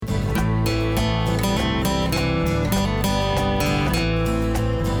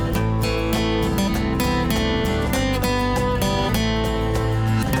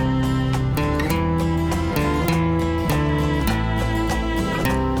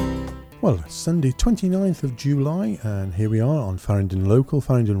Well, it's Sunday 29th of July, and here we are on Faringdon Local,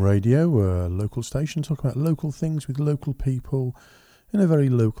 Faringdon Radio, a local station talking about local things with local people in a very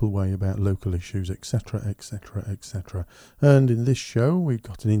local way about local issues, etc, etc, etc. And in this show, we've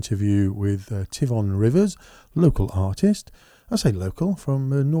got an interview with Tivon Rivers, local artist. I say local,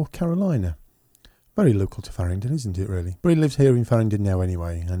 from North Carolina. Very local to Faringdon, isn't it, really? But he lives here in Faringdon now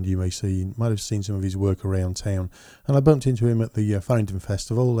anyway, and you might have seen some of his work around town. And I bumped into him at the Faringdon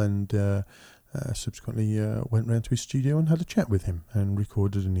Festival, and subsequently went round to his studio and had a chat with him and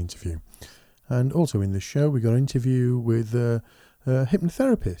recorded an interview. And also in this show, we got an interview with a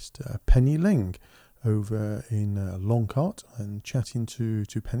hypnotherapist, Penny Ling, over in Longcott, and chatting to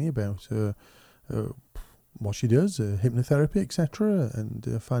Penny about what she does, hypnotherapy, etc., and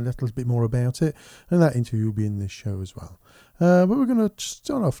find out a little bit more about it. And that interview will be in this show as well. But we're going to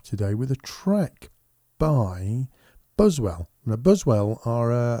start off today with a track by Buswell. Now, Buswell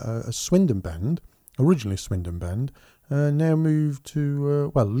are a Swindon band, originally a Swindon band, now moved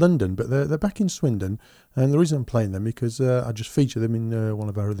to, London, but they're back in Swindon. And the reason I'm playing them because I just feature them in one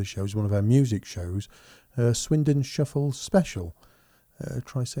of our other shows, one of our music shows, Swindon Shuffle Special.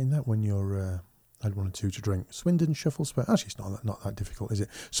 Try saying that when you're... had one or two to drink. Swindon Shuffle Special. Actually, it's not that difficult, is it?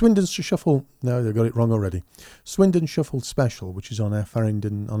 Swindon Shuffle. No, they got it wrong already. Swindon Shuffle Special, which is on our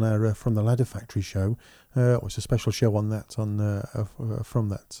Faringdon, on our From the Ladder Factory show. It's a special show on that, from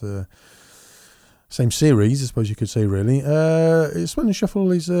that same series, I suppose you could say, really. Swindon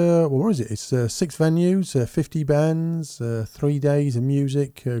Shuffle is, what is it? It's 6 venues, 50 bands, 3 days of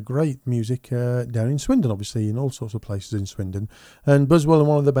music, great music down in Swindon, obviously, in all sorts of places in Swindon. And Buswell and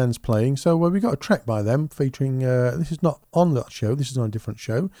one of the bands playing. So we got a track by them featuring, this is not on that show, this is on a different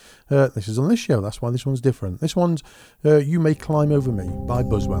show. This is on this show, that's why this one's different. This one's You May Climb Over Me by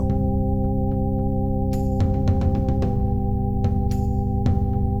Buswell.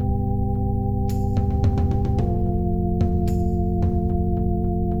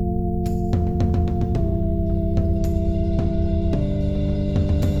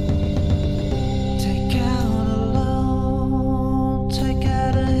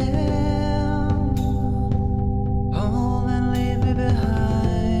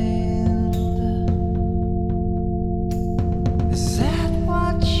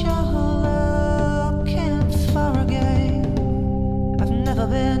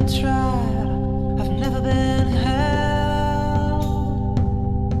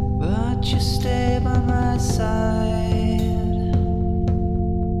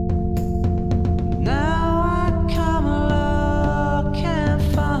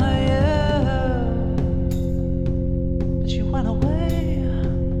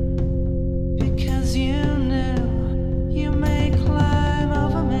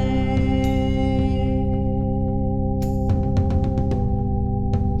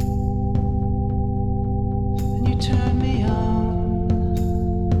 You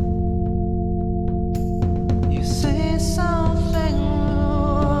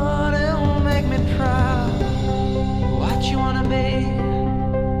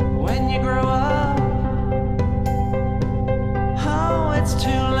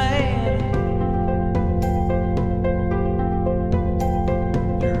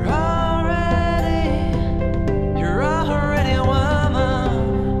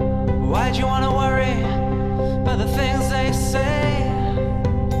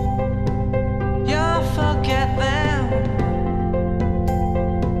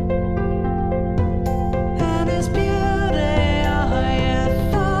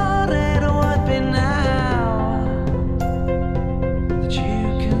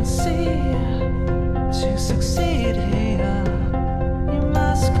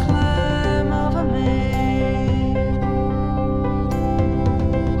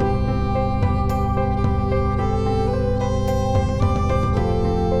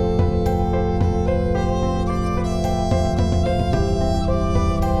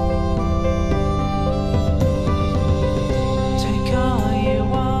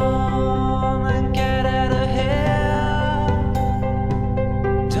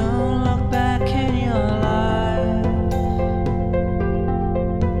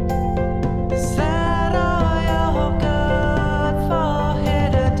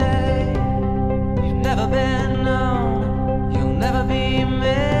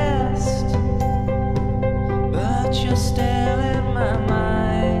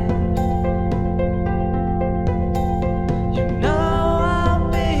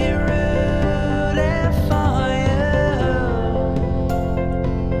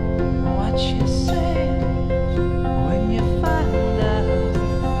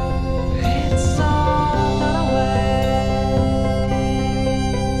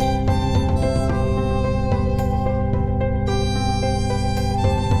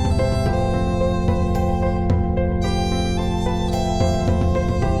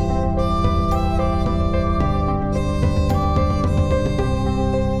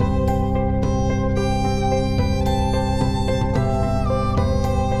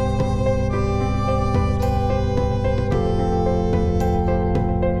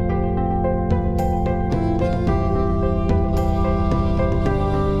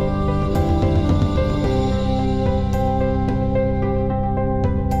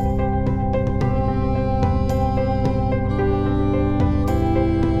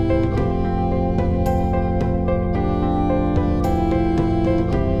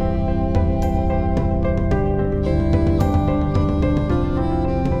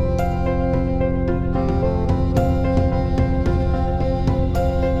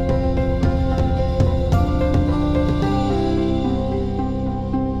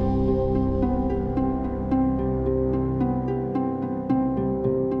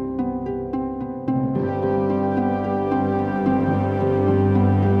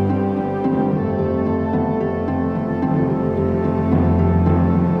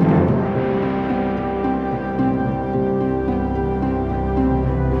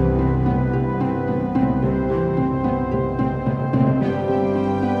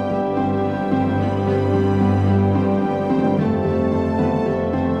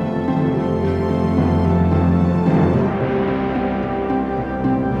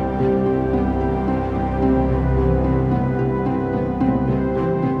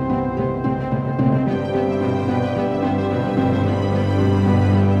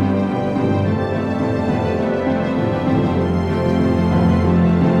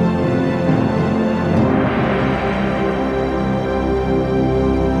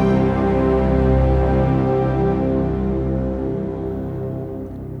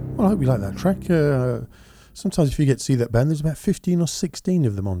Well, I hope you like that track. Sometimes if you get to see that band, there's about 15 or 16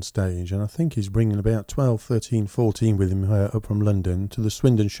 of them on stage, and I think he's bringing about 12, 13, 14 with him up from London to the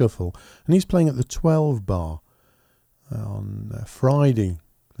Swindon Shuffle, and he's playing at the 12 Bar on Friday,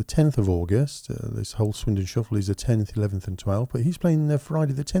 the 10th of August. This whole Swindon Shuffle is the 10th, 11th and 12th, but he's playing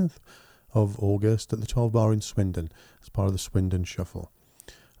Friday the 10th of August at the 12 Bar in Swindon as part of the Swindon Shuffle.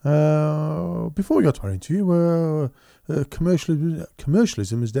 Before we got to our interview,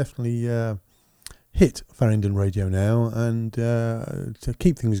 commercialism has definitely hit Faringdon Radio now, and to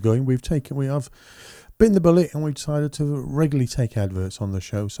keep things going, I've bitten the bullet and we've decided to regularly take adverts on the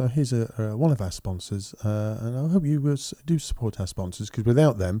show. So here's one of our sponsors, and I hope you do support our sponsors, because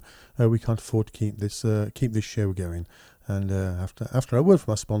without them, we can't afford to keep this show going. And after a word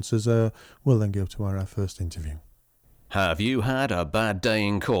from our sponsors, we'll then go to our first interview. Have you had a bad day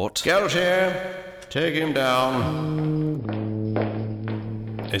in court? Guilty. Take him down.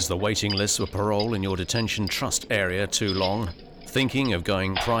 Is the waiting list for parole in your detention trust area too long? Thinking of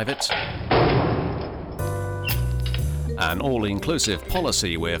going private? An all-inclusive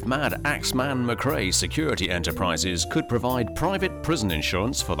policy with Mad Axeman McRae Security Enterprises could provide private prison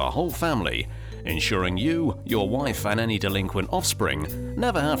insurance for the whole family, ensuring you, your wife and any delinquent offspring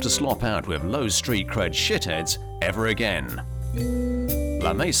never have to slop out with low street cred shitheads ever again.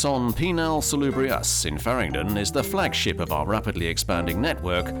 La Maison Pinel Salubrious in Faringdon is the flagship of our rapidly expanding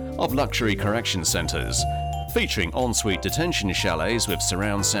network of luxury correction centres, featuring ensuite detention chalets with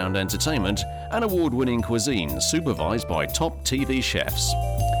surround sound entertainment and award-winning cuisine supervised by top TV chefs.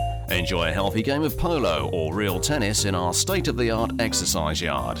 Enjoy a healthy game of polo or real tennis in our state-of-the-art exercise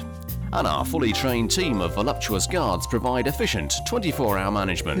yard. And our fully trained team of voluptuous guards provide efficient 24-hour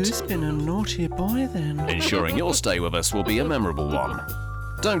management. Who's been a naughty boy then? Ensuring your stay with us will be a memorable one.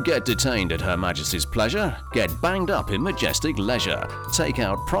 Don't get detained at Her Majesty's pleasure. Get banged up in majestic leisure. Take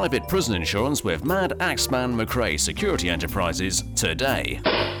out private prison insurance with Mad Axeman McRae Security Enterprises today.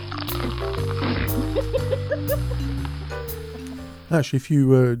 Actually, if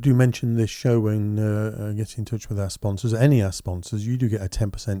you do mention this show and get in touch with our sponsors, any of our sponsors, you do get a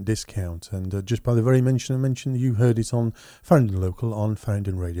 10% discount. And just by the very mention, you heard it on Faringdon Local on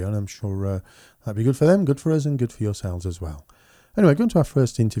Faringdon Radio, and I'm sure that'd be good for them, good for us, and good for yourselves as well. Anyway, going to our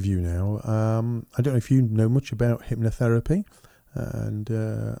first interview now. I don't know if you know much about hypnotherapy,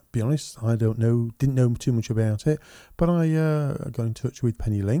 and be honest, I didn't know too much about it, but I got in touch with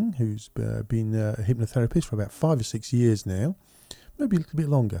Penny Ling, who's been a hypnotherapist for about 5 or 6 years now. Maybe a little bit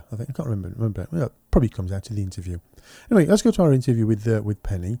longer, I think. I can't remember. Well, it probably comes out in the interview. Anyway, let's go to our interview with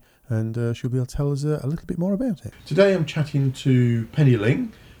Penny, and she'll be able to tell us a little bit more about it. Today I'm chatting to Penny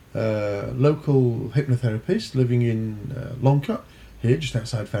Ling, local hypnotherapist living in Longcut, here just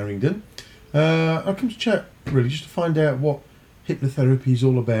outside Faringdon. I've come to chat really just to find out what hypnotherapy is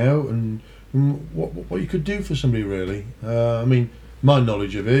all about and what you could do for somebody really. I mean, my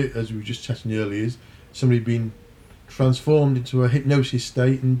knowledge of it, as we were just chatting earlier, is somebody being transformed into a hypnosis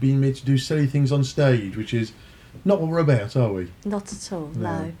state and being made to do silly things on stage, which is not what we're about, are we? Not at all,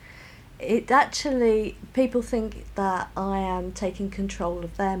 no. It actually, people think that I am taking control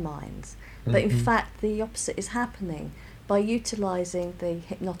of their minds, but in fact the opposite is happening. By utilising the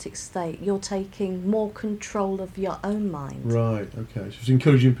hypnotic state, you're taking more control of your own mind. Right, okay. So it's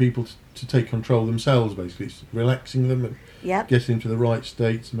encouraging people to take control themselves, basically. It's relaxing them and getting into the right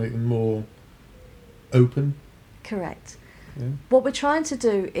state to make them more open. Correct. Yeah. What we're trying to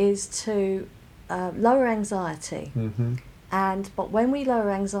do is to lower anxiety, but when we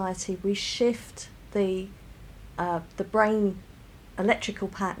lower anxiety, we shift the brain electrical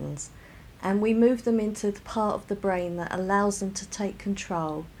patterns, and we move them into the part of the brain that allows them to take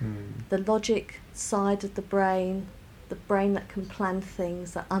control. The logic side of the brain that can plan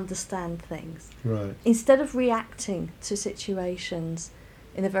things, that understand things. Right. Instead of reacting to situations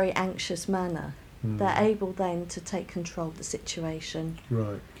in a very anxious manner, they're able then to take control of the situation.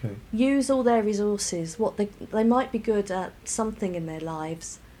 Right, okay. Use all their resources. They might be good at something in their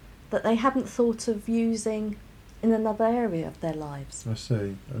lives that they haven't thought of using in another area of their lives. I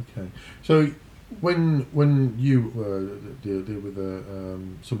see, okay. So when you deal with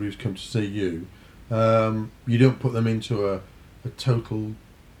somebody who's come to see you, you don't put them into a total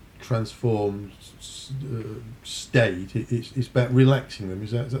transformed state. It's about relaxing them. Is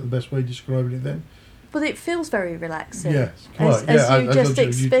that the best way of describing it then? But it feels very relaxing. Yes, quite. As you just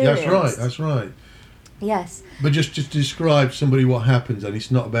experienced. That's right. Yes. But just describe somebody what happens, and it's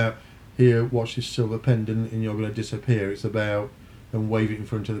not about, here, watch this silver pendant and you're going to disappear. It's about, and wave it in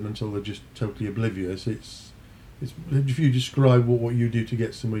front of them until they're just totally oblivious. It's If you describe what you do to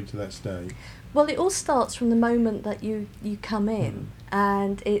get somebody to that state. Well, it all starts from the moment that you come in,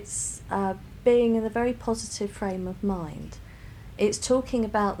 and it's being in a very positive frame of mind. It's talking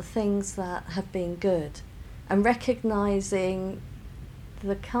about the things that have been good and recognising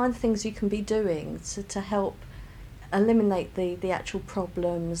the kind of things you can be doing to help eliminate the actual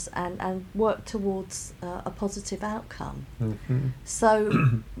problems and work towards a positive outcome. Mm-hmm.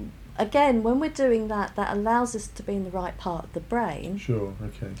 So again, when we're doing that allows us to be in the right part of the brain. Sure,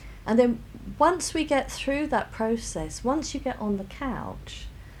 okay. And then once we get through that process, once you get on the couch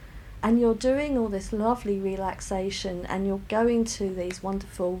and you're doing all this lovely relaxation and you're going to these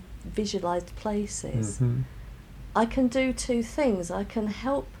wonderful visualised places, I can do two things. I can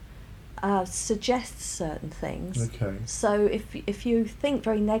help suggest certain things. Okay. So if you think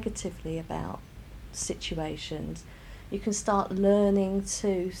very negatively about situations, you can start learning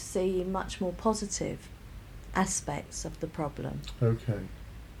to see much more positive aspects of the problem. Okay.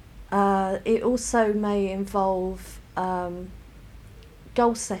 It also may involve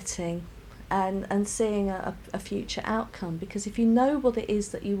goal setting and seeing a future outcome, because if you know what it is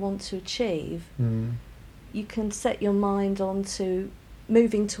that you want to achieve, you can set your mind on to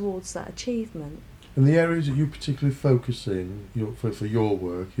moving towards that achievement. And the areas that you particularly focus in for your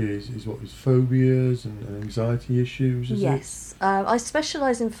work is what is phobias and anxiety issues, is it? Yes. I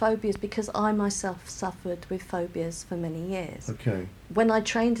specialise in phobias because I myself suffered with phobias for many years. Okay. When I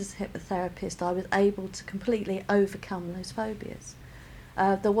trained as a hypnotherapist, I was able to completely overcome those phobias.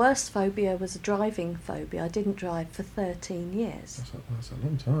 The worst phobia was a driving phobia. I didn't drive for 13 years. That's a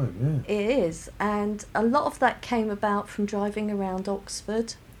long time, yeah. It is, and a lot of that came about from driving around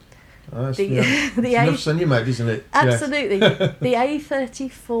Oxford. That's The enough sun you made, isn't it? Absolutely. Yes. The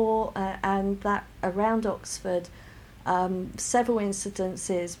A34 and that around Oxford, several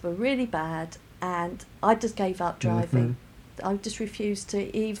incidences were really bad, and I just gave up driving. I just refused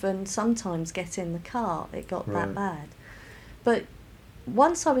to even sometimes get in the car. It got that bad. But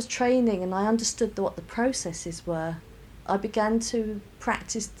once I was training and I understood what the processes were, I began to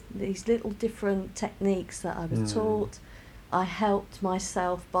practice these little different techniques that I was taught. I helped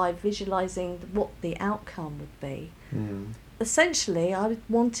myself by visualising what the outcome would be. Essentially, I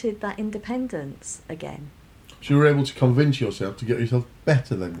wanted that independence again. So you were able to convince yourself to get yourself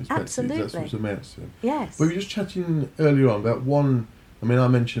better then? Absolutely. That's what it amounts to. Yes. We were just chatting earlier on about one. I mean, I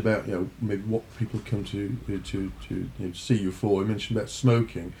mentioned about maybe what people come to see you for. I mentioned about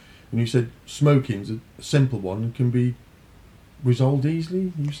smoking, and you said smoking's a simple one and can be resolved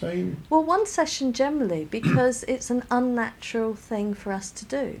easily. Are you saying? Well, one session generally, because it's an unnatural thing for us to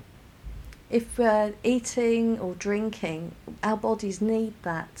do. If we're eating or drinking, our bodies need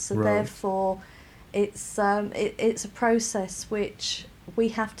that. So therefore, it's a process which we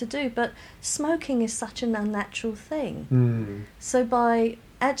have to do. But smoking is such an unnatural thing. So by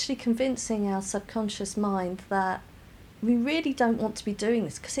actually convincing our subconscious mind that we really don't want to be doing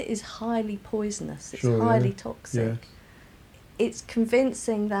this, because it is highly poisonous, it's highly toxic. Yeah. It's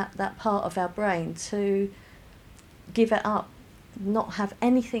convincing that part of our brain to give it up, not have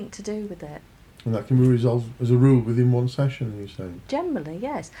anything to do with it. And that can be resolved as a rule within one session, you're saying? Generally,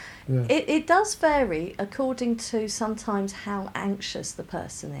 yes. Yeah. It does vary according to sometimes how anxious the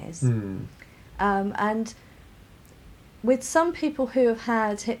person is. And with some people who have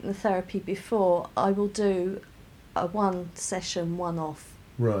had hypnotherapy before, I will do a one session, one off.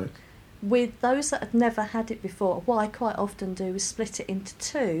 Right. With those that have never had it before, what I quite often do is split it into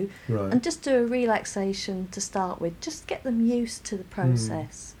two and just do a relaxation to start with, just get them used to the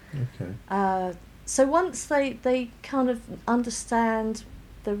process. Okay. So once they kind of understand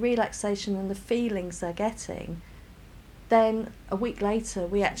the relaxation and the feelings they're getting, then a week later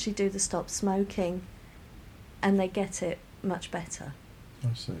we actually do the stop smoking and they get it much better.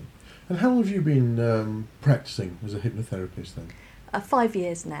 I see. And how long have you been practising as a hypnotherapist then? 5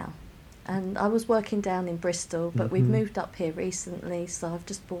 years now. And I was working down in Bristol, but we've moved up here recently, so I've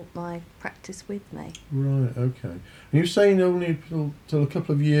just brought my practice with me. Right, okay. And you're saying only till a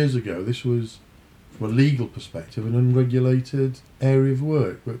couple of years ago this was, from a legal perspective, an unregulated area of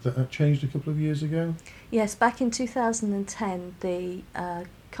work, but that changed a couple of years ago? Yes, back in 2010, the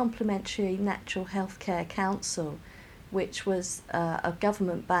Complementary Natural Healthcare Council, which was a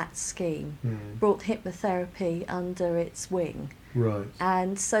government-backed scheme, brought hypnotherapy under its wing. Right.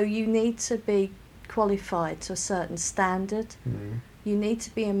 And so you need to be qualified to a certain standard. You need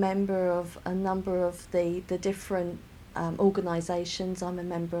to be a member of a number of the different organisations. I'm a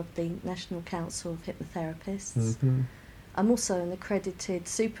member of the National Council of Hypnotherapists. I'm also an accredited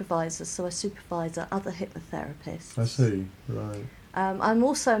supervisor, so I supervise other hypnotherapists. I see, right. I'm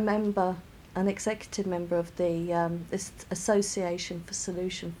also a member an executive member of the this Association for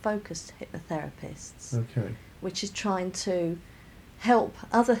Solution Focused Hypnotherapists, Okay. which is trying to help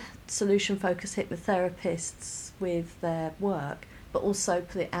other solution focused hypnotherapists with their work, but also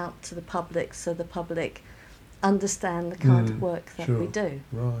put it out to the public so the public understand the kind of work that we do.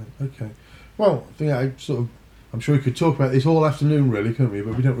 Right, okay. Well, I'm sure we could talk about this all afternoon, really, couldn't we?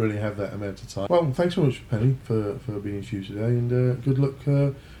 But we don't really have that amount of time. Well, thanks so much, Penny, for being with you today, and good luck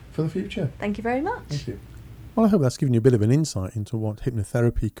for the future. Thank you very much. Thank you. Well, I hope that's given you a bit of an insight into what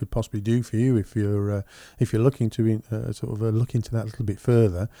hypnotherapy could possibly do for you. If you're looking to look into that a little bit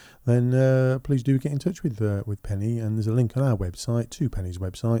further, then please do get in touch with Penny. And there's a link on our website to Penny's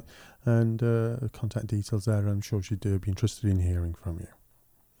website, and contact details there. I'm sure she'd be interested in hearing from you.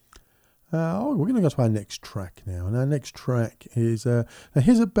 We're going to go to our next track now, and our next track is now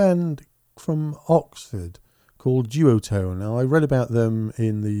here's a band from Oxford called Duotone. Now, I read about them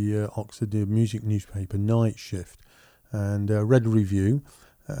in the Oxford music newspaper Night Shift, and read a review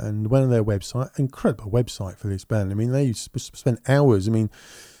and went on their website. Incredible website for this band. I mean, they spent hours. I mean,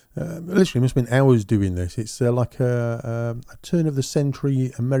 literally must have been hours doing this. It's like a turn of the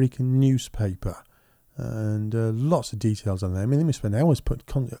century American newspaper, and lots of details on there. I mean, they must spend hours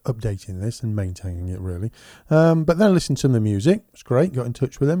updating this and maintaining it, really. But then I listened to the music. It's great. Got in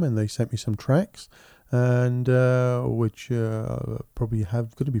touch with them, and they sent me some tracks, and which probably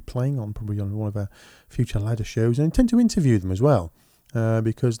have going to be playing on one of our future ladder shows, and I intend to interview them as well,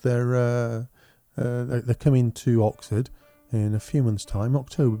 because they're coming to Oxford in a few months' time,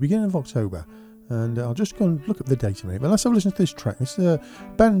 beginning of October, and I'll just go and look up the date a minute. But let's have a listen to this track. This is a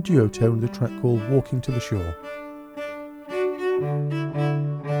band Duotone with a track called "Walking to the Shore."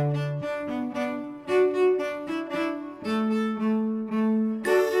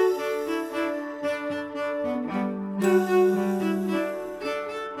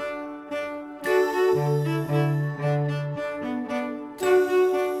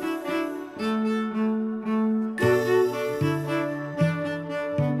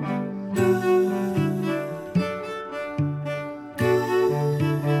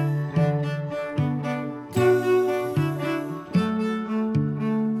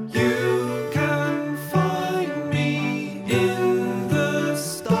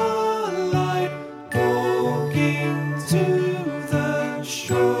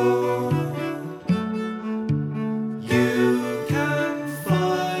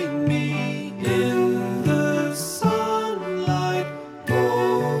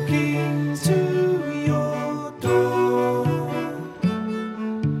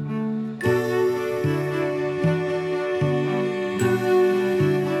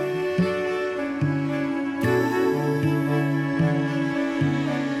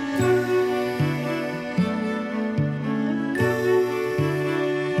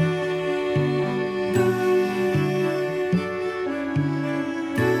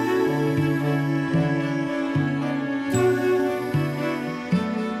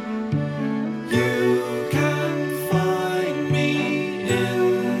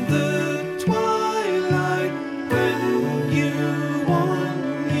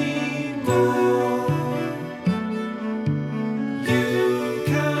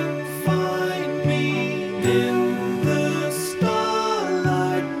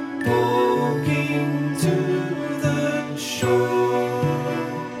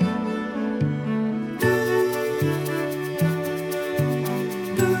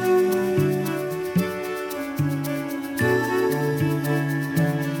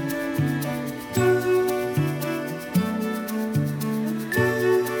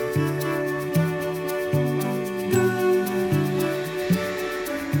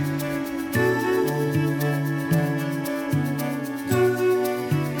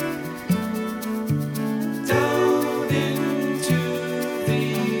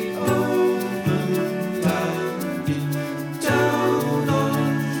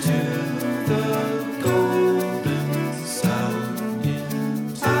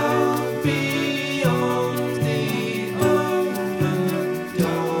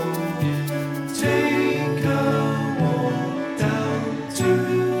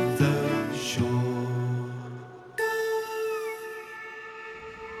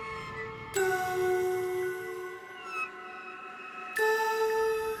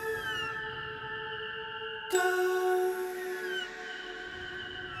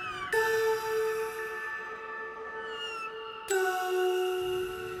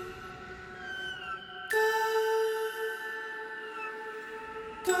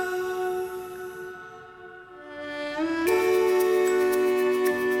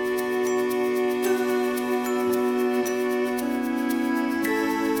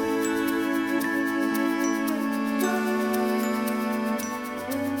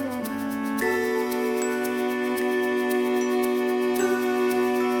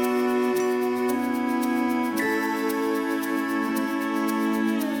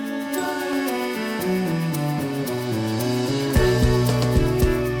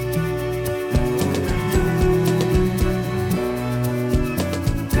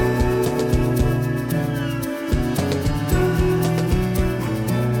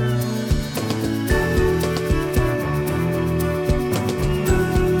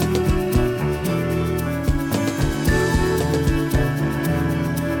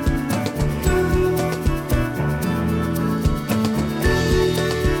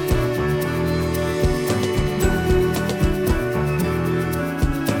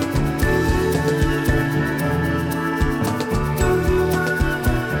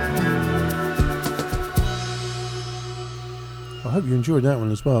 hope you enjoyed that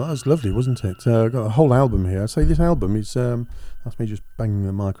one as well. That was lovely, wasn't it? I've got a whole album here. I say this album is, that's me just banging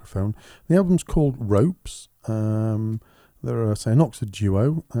the microphone. The album's called Ropes. They're, say, an Oxford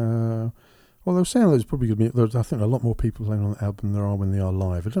duo. Although sound there's probably going to be, I think, a lot more people playing on the album than there are when they are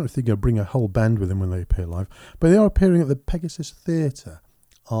live. I don't know if they're going to bring a whole band with them when they appear live. But they are appearing at the Pegasus Theatre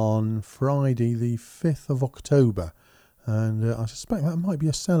on Friday the 5th of October. And I suspect that might be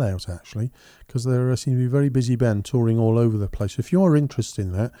a sellout, actually, because they seem to be a very busy band touring all over the place. If you are interested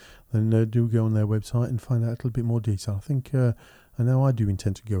in that, then do go on their website and find out a little bit more detail. I think, I know I do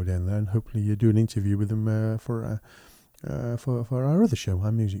intend to go down there and hopefully do an interview with them for our other show,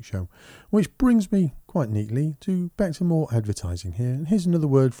 our music show. Which brings me quite neatly back to more advertising here. And here's another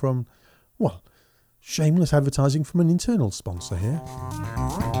word from, well, shameless advertising from an internal sponsor here.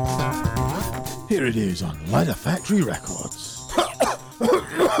 Here it is on Lighter Factory Records.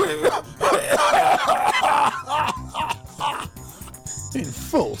 In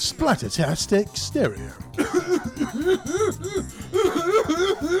full splattertastic stereo.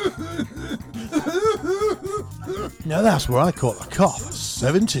 Now that's where I caught a cough at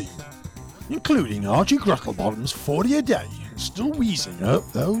 17, including Archie Grucklebottom's 40 a day and still wheezing up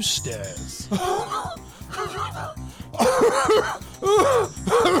those stairs.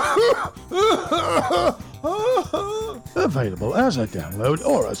 Available as a download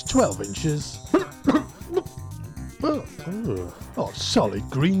or as 12 inches. Oh, solid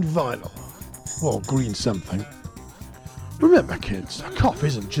green vinyl. Or green something. Remember, kids, a cough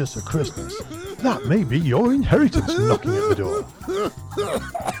isn't just for Christmas. That may be your inheritance knocking at the door.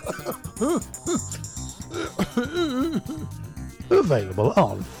 Available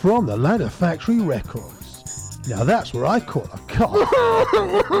on From the Ladder Factory Records. Now that's where I caught a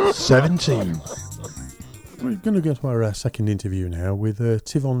cough. 17. We're going to go to our second interview now with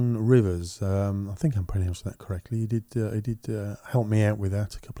Tivon Rivers. I think I'm pronouncing that correctly. He did help me out with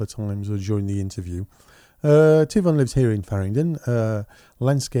that a couple of times during the interview. Tivon lives here in Faringdon,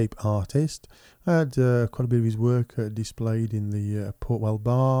 landscape artist. Had quite a bit of his work displayed in the Portwell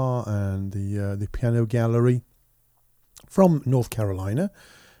Bar and the Piano Gallery from North Carolina.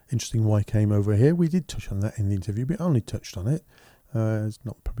 Interesting why he came over here. We did touch on that in the interview, but only touched on it. It's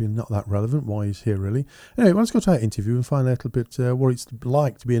probably not that relevant why he's here, really. Anyway, let's go to that interview and find out a little bit what it's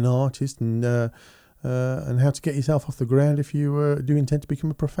like to be an artist and how to get yourself off the ground if you do intend to become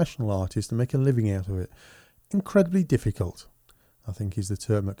a professional artist and make a living out of it. Incredibly difficult, I think, is the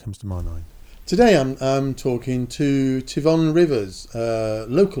term that comes to my mind. Today I'm talking to Tivon Rivers,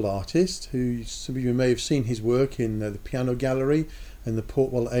 local artist who some of you may have seen his work in the Piano Gallery and the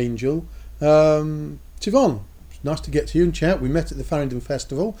Portwell Angel. Tivon, nice to get to you and chat. We met at the Faringdon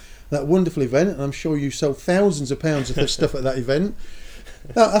Festival, that wonderful event, and I'm sure you sold thousands of pounds of stuff at that event.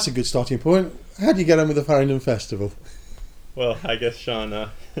 That's a good starting point. How do you get on with the Faringdon Festival? Well, I guess, Sean,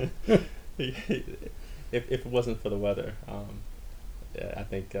 if it wasn't for the weather, I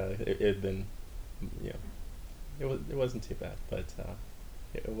think it'd been, it wasn't too bad, but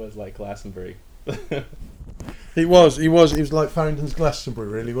it was like Glastonbury. It was like Faringdon's Glastonbury,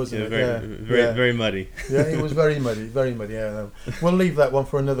 really, wasn't it? Very muddy. Yeah, it was very muddy, very muddy. Yeah, no. We'll leave that one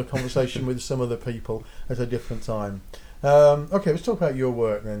for another conversation with some other people at a different time. Okay, let's talk about your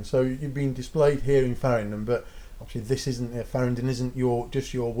work then. So you've been displayed here in Faringdon, but obviously this isn't Faringdon isn't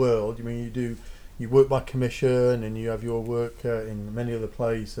just your world. I mean, you work by commission and you have your work in many other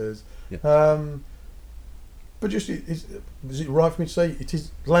places. Yeah. But just is it right for me to say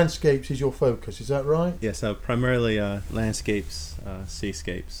landscapes is your focus? Is that right? Yes, primarily landscapes,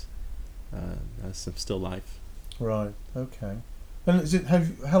 seascapes, some still life. Right. Okay. And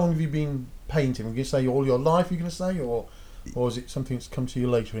how long have you been painting? Are you going to say all your life? You're going to say, or is it something that's come to you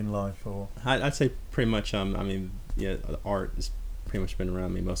later in life? Or I'd say pretty much. Art has pretty much been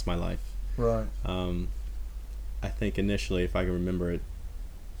around me most of my life. Right. I think initially, if I can remember it,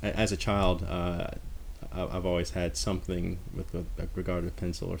 as a child, I've always had something with regard to a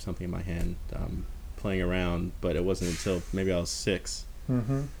pencil or something in my hand, playing around. But it wasn't until maybe I was 6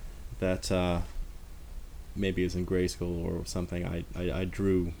 that maybe it was in grade school or something. I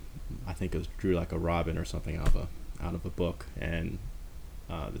drew, I think it drew like a robin or something out of a book, and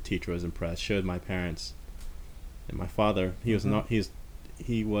the teacher was impressed. Showed my parents, and my father. He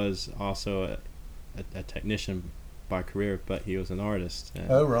was also a technician by career, but he was an artist. And,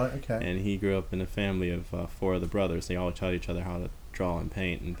 oh, right, okay. And he grew up in a family of 4 other brothers. They all taught each other how to draw and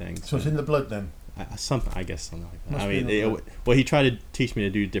paint and things. So it's in the blood then? Something like that. Well, he tried to teach me to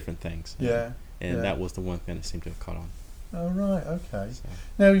do different things. Yeah. And that was the one thing that seemed to have caught on. Oh, right, okay. So.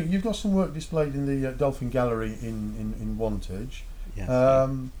 Now, you've got some work displayed in the Dolphin Gallery in Wantage. Yes,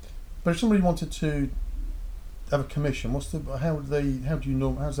 But if somebody wanted to have a commission, how's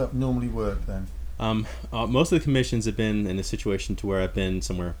that normally work then? Most of the commissions have been in a situation to where I've been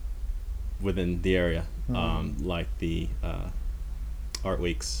somewhere within the area, like the art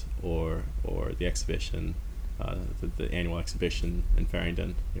weeks or the exhibition, the annual exhibition in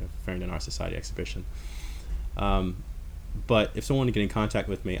Faringdon, Faringdon Art Society exhibition. But if someone wanted to get in contact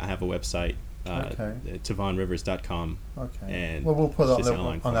with me, I have a website, TivonRivers.com. Okay. And we'll put that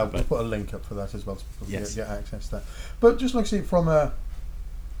online we'll put a link up for that as well, so people get access to that. But just like see from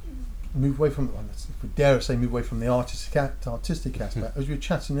move away from, if we dare say, move away from the artistic aspect, as we were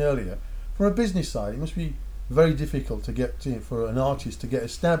chatting earlier, from a business side, it must be very difficult to get for an artist to get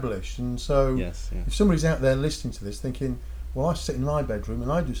established. And so, if somebody's out there listening to this, thinking, "Well, I sit in my bedroom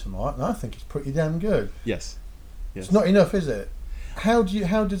and I do some art, and I think it's pretty damn good." Yes. It's not enough, is it? How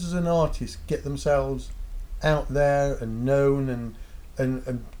does an artist get themselves out there and known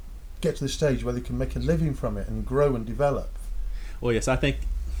and get to the stage where they can make a living from it and grow and develop? Well, yes, I think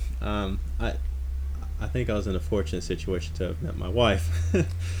I think I was in a fortunate situation to have met my wife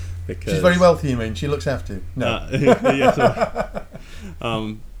because she's very wealthy. You mean she looks after you? No.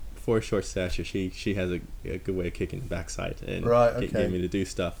 For a short stature, she has a good way of kicking the backside and getting me to do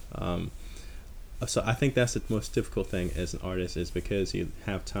stuff. So I think that's the most difficult thing as an artist, is because you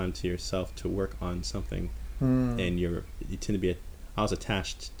have time to yourself to work on something, and you tend to be. I was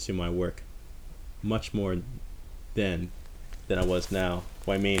attached to my work much more then than I was now.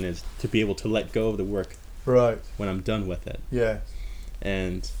 What I mean is to be able to let go of the work when I'm done with it. Yeah.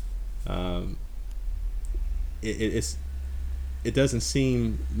 And it doesn't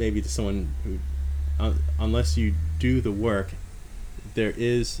seem maybe to someone who, unless you do the work, there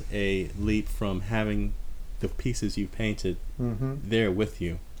is a leap from having the pieces you painted there with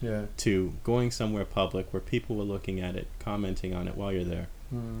you to going somewhere public where people are looking at it, commenting on it while you're there,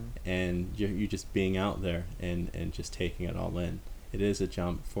 and you're just being out there and just taking it all in. It is a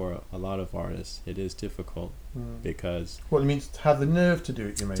jump for a lot of artists. It is difficult because... What it means to have the nerve to do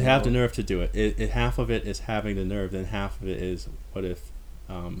it, you mean? To have the nerve to do it. Half of it is having the nerve, then half of it is what if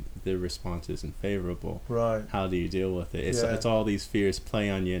the response isn't favorable? Right. How do you deal with it? It's all these fears play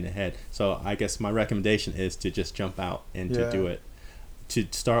on you in the head. So I guess my recommendation is to just jump out and to do it. To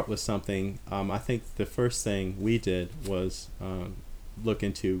start with something, I think the first thing we did was look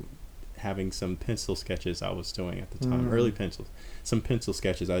into having some pencil sketches I was doing at the time, early pencils. Some pencil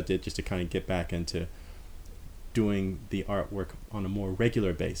sketches I did just to kind of get back into doing the artwork on a more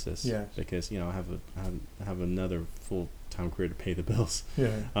regular basis. Yes. Because I have another full-time career to pay the bills.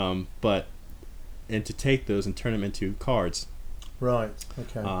 Yeah. But to take those and turn them into cards. Right.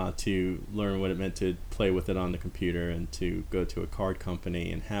 Okay. To learn what it meant to play with it on the computer and to go to a card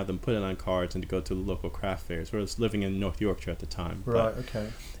company and have them put it on cards and to go to the local craft fairs. Where I was living in North Yorkshire at the time. Right. Okay.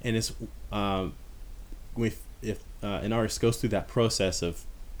 And it's if an artist goes through that process of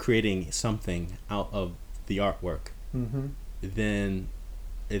creating something out of the artwork, then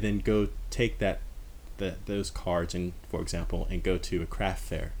go take those cards and, for example, and go to a craft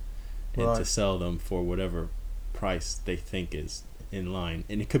fair and to sell them for whatever price they think is in line.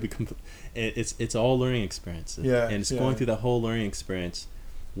 And it could be it's all learning experiences. And it's going through the whole learning experience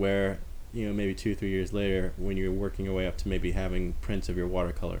where maybe 2 or 3 years later, when you're working your way up to maybe having prints of your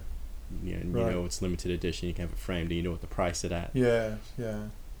watercolor, it's limited edition, you can have it framed and you know what the price is at.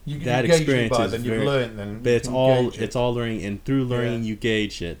 That experience is then you've learned then. But it's all learning, and through learning you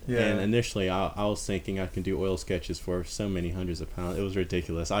gauge it. And initially I was thinking I can do oil sketches for so many hundreds of pounds. It was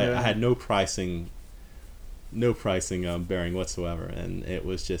ridiculous. I had no pricing bearing whatsoever, and it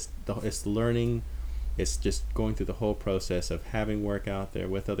was just it's learning. It's just going through the whole process of having work out there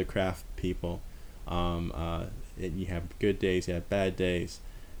with other craft people. You have good days, you have bad days,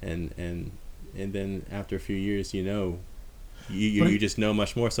 and then after a few years, you just know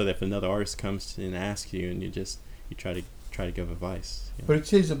much more. So that if another artist comes and asks you, and you try to give advice. But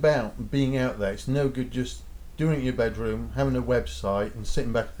it is about being out there. It's no good just doing it in your bedroom, having a website, and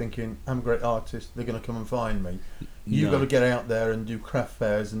sitting back thinking, I'm a great artist, they're going to come and find me. You've got to get out there and do craft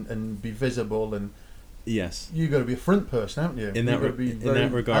fairs and be visible, and you've got to be a front person, haven't you? In that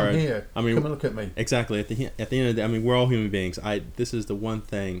regard, I'm here. Come and look at me. Exactly. At the end of the day, we're all human beings. This is the one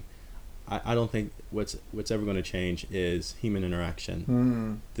thing. I don't think what's ever going to change is human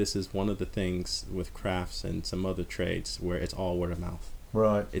interaction. This is one of the things with crafts and some other trades where it's all word of mouth.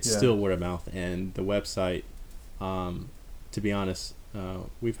 Right. It's still word of mouth, and the website. To be honest,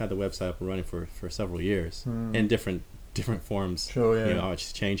 we've had the website up and running for several years in different forms. Sure, yeah.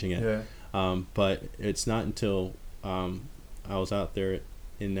 Just changing it. Yeah. But it's not until I was out there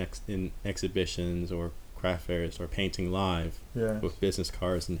in exhibitions or craft fairs or painting live with business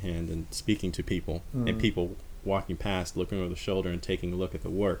cards in hand and speaking to people, and people walking past, looking over the shoulder and taking a look at the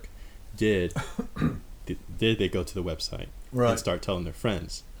work, did they go to the website and start telling their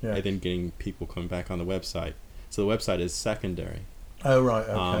friends, and then getting people coming back on the website. So the website is secondary. Oh right,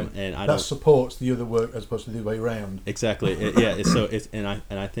 okay. And that supports the other work as opposed to the other way around. Exactly.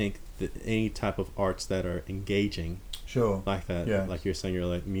 I think that any type of arts that are engaging, like that, like you're saying, you're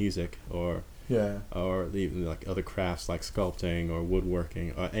like music or even like other crafts like sculpting or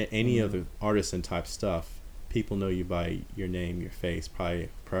woodworking or any other artisan type stuff. People know you by your name, your face,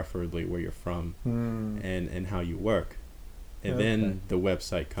 preferably where you're from, and how you work, and then the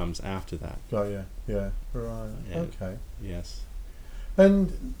website comes after that. Oh yeah, right. And, okay. Yes.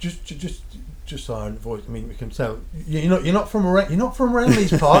 And just so I avoid, I mean, we can tell you're not from around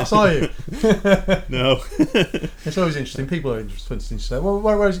these parts, are you? No. It's always interesting. People are interested to say, well,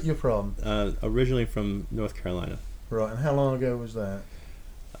 where is it you're from? Originally from North Carolina. Right, and how long ago was that?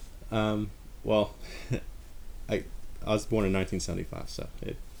 Well, I was born in 1975, so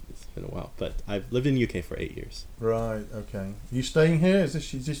it's been a while. But I've lived in the UK for 8 years. Right. Okay. You staying here? Is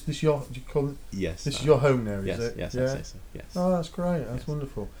this your? Do you call it? Yes. This is your home now, yes, is it? Yes. Yeah? I'd say so. Yes. Oh, that's great. That's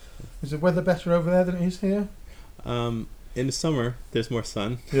wonderful. Is the weather better over there than it is here? In the summer, there's more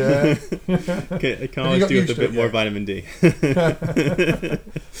sun. Yeah. It can always do with a bit more vitamin D. Yeah,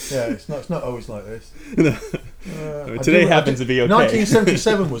 it's not always like this. Today happens to be okay.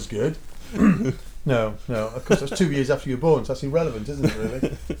 1977 was good. No, of course that's 2 years after you were born, so that's irrelevant, isn't it,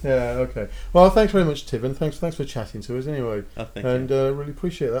 really? Yeah, okay. Well, thanks very much, Tivon. Thanks for chatting to us anyway. Oh, thank you. And really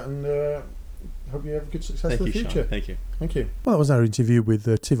appreciate that, and hope you have good success in the future. Sean. Thank you. Thank you. Well, that was our interview with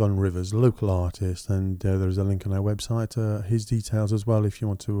Tivon Rivers, local artist, and there is a link on our website, his details as well, if you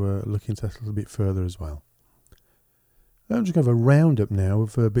want to look into that a little bit further as well. I'm just going to have a roundup now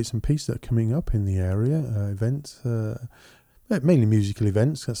of bits and pieces that are coming up in the area, events, mainly musical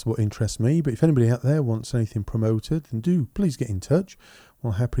events. That's what interests me. But if anybody out there wants anything promoted, then do please get in touch.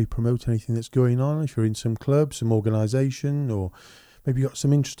 We'll happily promote anything that's going on. If you're in some club, some organisation, or maybe you've got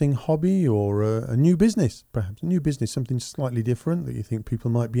some interesting hobby or a new business, perhaps a new business, something slightly different that you think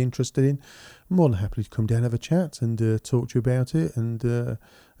people might be interested in, I'm more than happy to come down, have a chat and talk to you about it and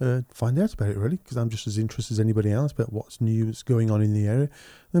find out about it, really, because I'm just as interested as anybody else about what's new, what's going on in the area.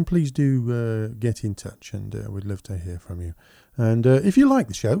 Then please do get in touch, and we'd love to hear from you. And if you like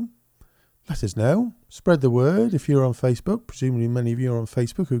the show, let us know. Spread the word. If you're on Facebook, presumably many of you are on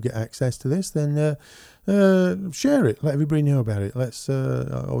Facebook who get access to this, then share it. Let everybody know about it. Let's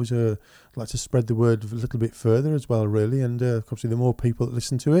I always like to spread the word a little bit further as well, really. And obviously, the more people that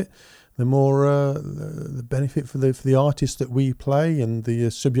listen to it, the more the benefit for the artists that we play and the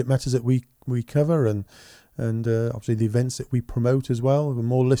subject matters that we cover, and obviously the events that we promote as well. The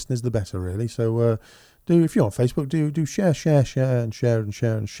more listeners, the better, really. So if you're on Facebook, do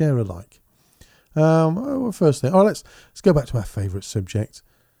share alike. First thing, let's go back to our favourite subject,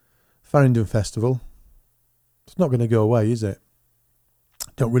 Faringdon Festival. It's not going to go away, is it?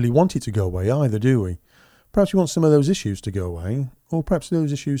 Don't really want it to go away either, do we? Perhaps you want some of those issues to go away, or perhaps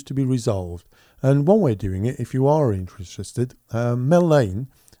those issues to be resolved. And one way of doing it, if you are interested, Mel Lane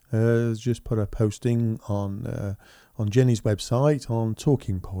has just put a posting on Jenny's website on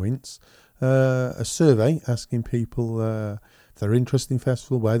Talking Points, a survey asking people if they're interested in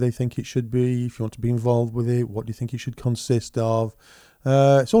festival, where they think it should be, if you want to be involved with it, what do you think it should consist of.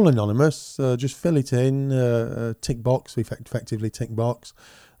 It's all anonymous, just fill it in, tick box, effectively tick box.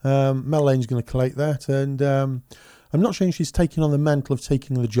 Mel Lane's going to collate that, and I'm not saying she's taking on the mantle of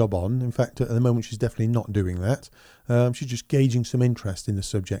taking the job on. In fact, at the moment she's definitely not doing that. She's just gauging some interest in the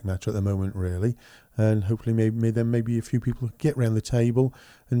subject matter at the moment, really, and hopefully maybe a few people get round the table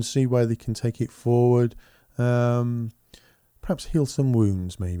and see where they can take it forward. Perhaps heal some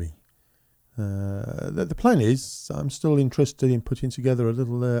wounds, maybe. The plan is, I'm still interested in putting together a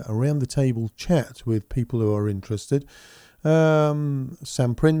little around the table chat with people who are interested.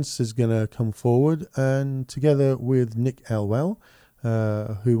 Sam Prince is going to come forward, and together with Nick Elwell,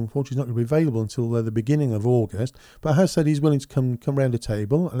 who unfortunately is not going to be available until the beginning of August, but has said he's willing to come round a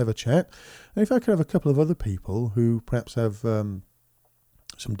table and have a chat. And if I could have a couple of other people who perhaps have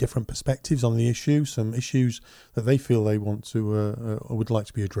some different perspectives on the issue, some issues that they feel they want to or would like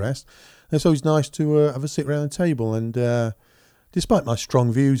to be addressed. And it's always nice to have a sit around the table. And despite my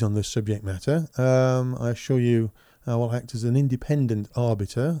strong views on this subject matter, I assure you I will act as an independent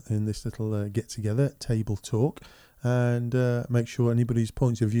arbiter in this little get-together, table talk. and make sure anybody's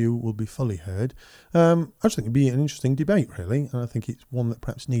points of view will be fully heard. I just think it'd be an interesting debate, really, and I think it's one that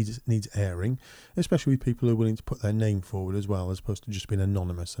perhaps needs airing, especially with people who are willing to put their name forward as well, as opposed to just being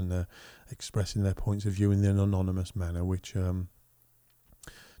anonymous and expressing their points of view in an anonymous manner, which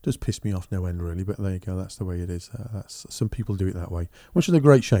does piss me off no end, really. But there you go, that's the way it is. Some people do it that way, which is a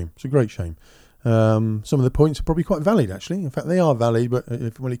great shame. It's a great shame. Some of the points are probably quite valid, actually. In fact, they are valid,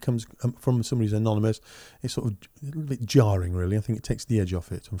 but when it comes from somebody who's anonymous, it's sort of a little bit jarring, really. I think it takes the edge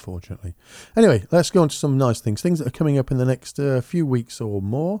off it, unfortunately. Anyway, let's go on to some nice things that are coming up in the next few weeks or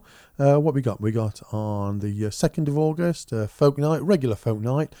more. What we got? We got on the 2nd of August, folk night, regular folk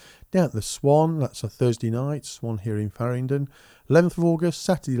night, down at the Swan. That's a Thursday night, Swan here in Faringdon. 11th of August,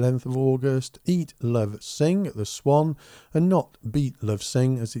 Saturday 11th of August, Eat, Love, Sing at the Swan, and not Beat, Love,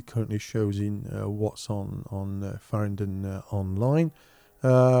 Sing, as it currently shows in what's on Faringdon online.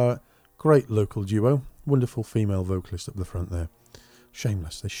 Great local duo, wonderful female vocalist up the front there.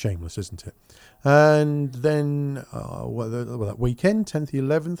 Shameless, they're shameless, isn't it? And then, that weekend, 10th,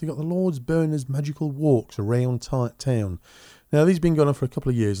 11th, we got the Lord's Burners Magical Walks around town. Now, these have been going on for a couple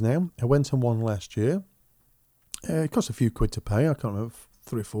of years now. I went on one last year. It cost a few quid to pay. I can't remember,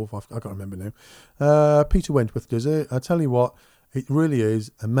 3 or 4, 5, I can't remember now. Peter Wentworth does it. I tell you what, it really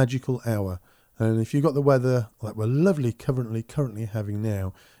is a magical hour. And if you've got the weather like we're lovely currently having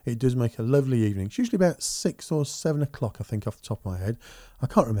now, it does make a lovely evening. It's usually about 6 or 7 o'clock, I think, off the top of my head. I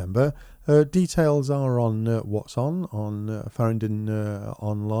can't remember. Details are on what's on Faringdon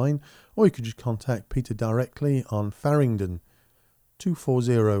online, or you could just contact Peter directly on Faringdon.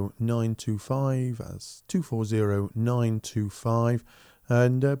 240925, that's 240925,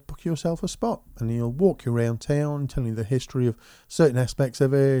 and book yourself a spot, and he'll walk you around town, telling you the history of certain aspects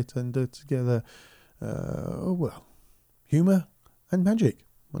of it, and together, humour and magic.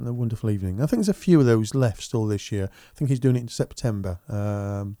 What a wonderful evening. I think there's a few of those left still this year. I think he's doing it in September,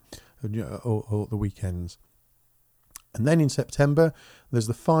 or the weekends. And then in September, there's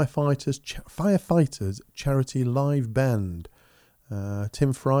the Firefighters Charity Live Band.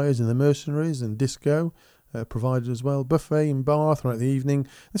 Tim Fryers and the Mercenaries and disco provided as well. Buffet and bar throughout the evening.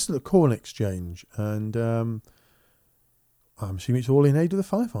 This is the Corn Exchange, and I'm assuming it's all in aid of the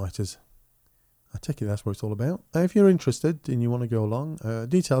firefighters. I take it that's what it's all about. If you're interested and you want to go along,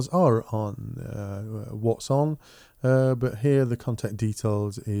 details are on what's on, but here the contact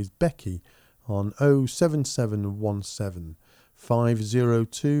details is Becky on 07717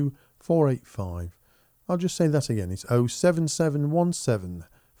 502 485. I'll just say that again. It's 07717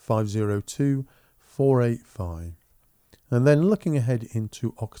 502 485. And then looking ahead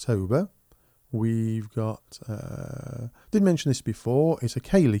into October, we've got, did mention this before, it's a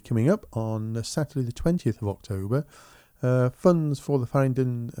Ceilidh coming up on Saturday the 20th of October. Funds for the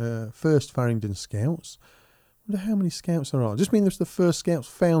first Faringdon Scouts. I wonder how many scouts there are. Just mean there's the first scouts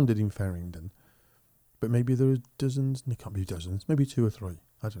founded in Faringdon. But maybe there are dozens, it can't be dozens, maybe 2 or 3,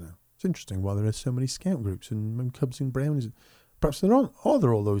 I don't know. It's interesting why there are so many scout groups and Cubs and Brownies. Perhaps there aren't. Are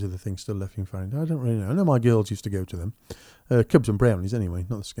there all those other things still left in Faringdon? I don't really know. I know my girls used to go to them. Cubs and Brownies anyway,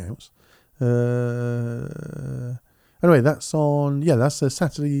 not the Scouts. Anyway, that's on. That's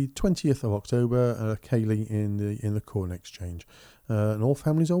Saturday, 20th of October. Ceilidh in the Corn Exchange, and all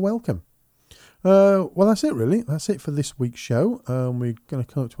families are welcome. Well, that's it really. That's it for this week's show. We're going to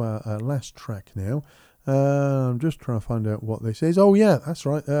come up to our last track now. I'm just trying to find out what this is. Oh yeah, that's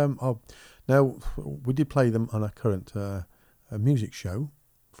right. Now we did play them on our current music show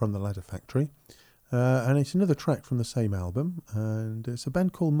from the Ladder Factory, and it's another track from the same album, and it's a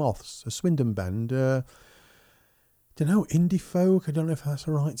band called Moths, a Swindon band. Don't know, indie folk. I don't know if that's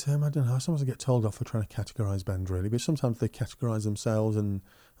the right term. I don't know. Sometimes I get told off for trying to categorise bands really, but sometimes they categorise themselves, and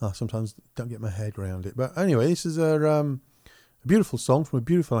sometimes don't get my head around it. But anyway, this is a beautiful song from a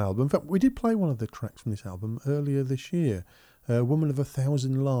beautiful album. In fact, we did play one of the tracks from this album earlier this year, Woman of a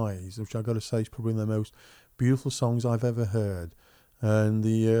Thousand Lies, which I've got to say is probably one of the most beautiful songs I've ever heard. And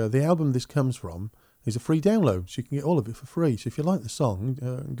the album this comes from is a free download, so you can get all of it for free. So if you like the song,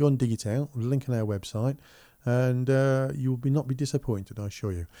 go and dig it out. There's a link on our website, and you will not be disappointed, I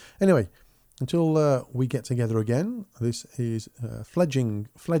assure you. Anyway, until we get together again, this is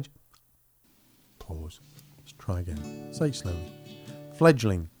Pause. Let's try again. Say it slowly.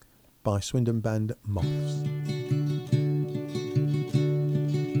 Fledgling by Swindon band Moths.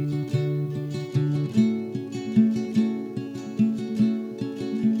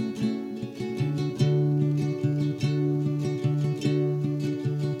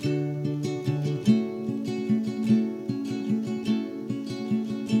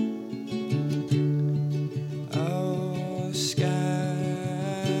 Oh, sky,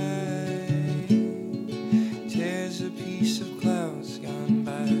 tears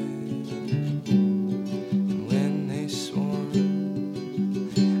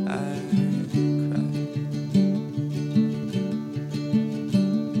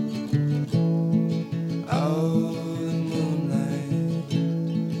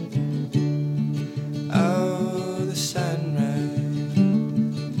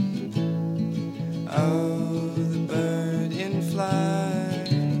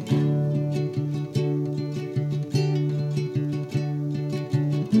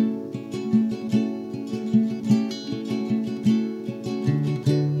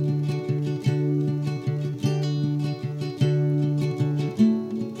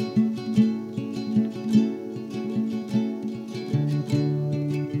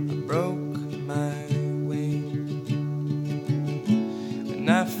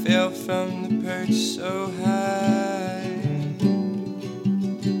from the perch so high,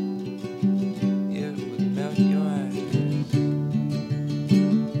 it would melt your eyes.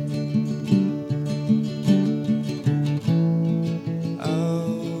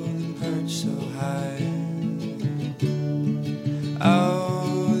 Oh, the perch so high.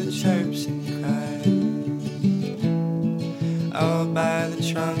 Oh, the chirps and cries. Oh, by the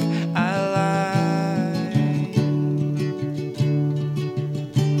trunk I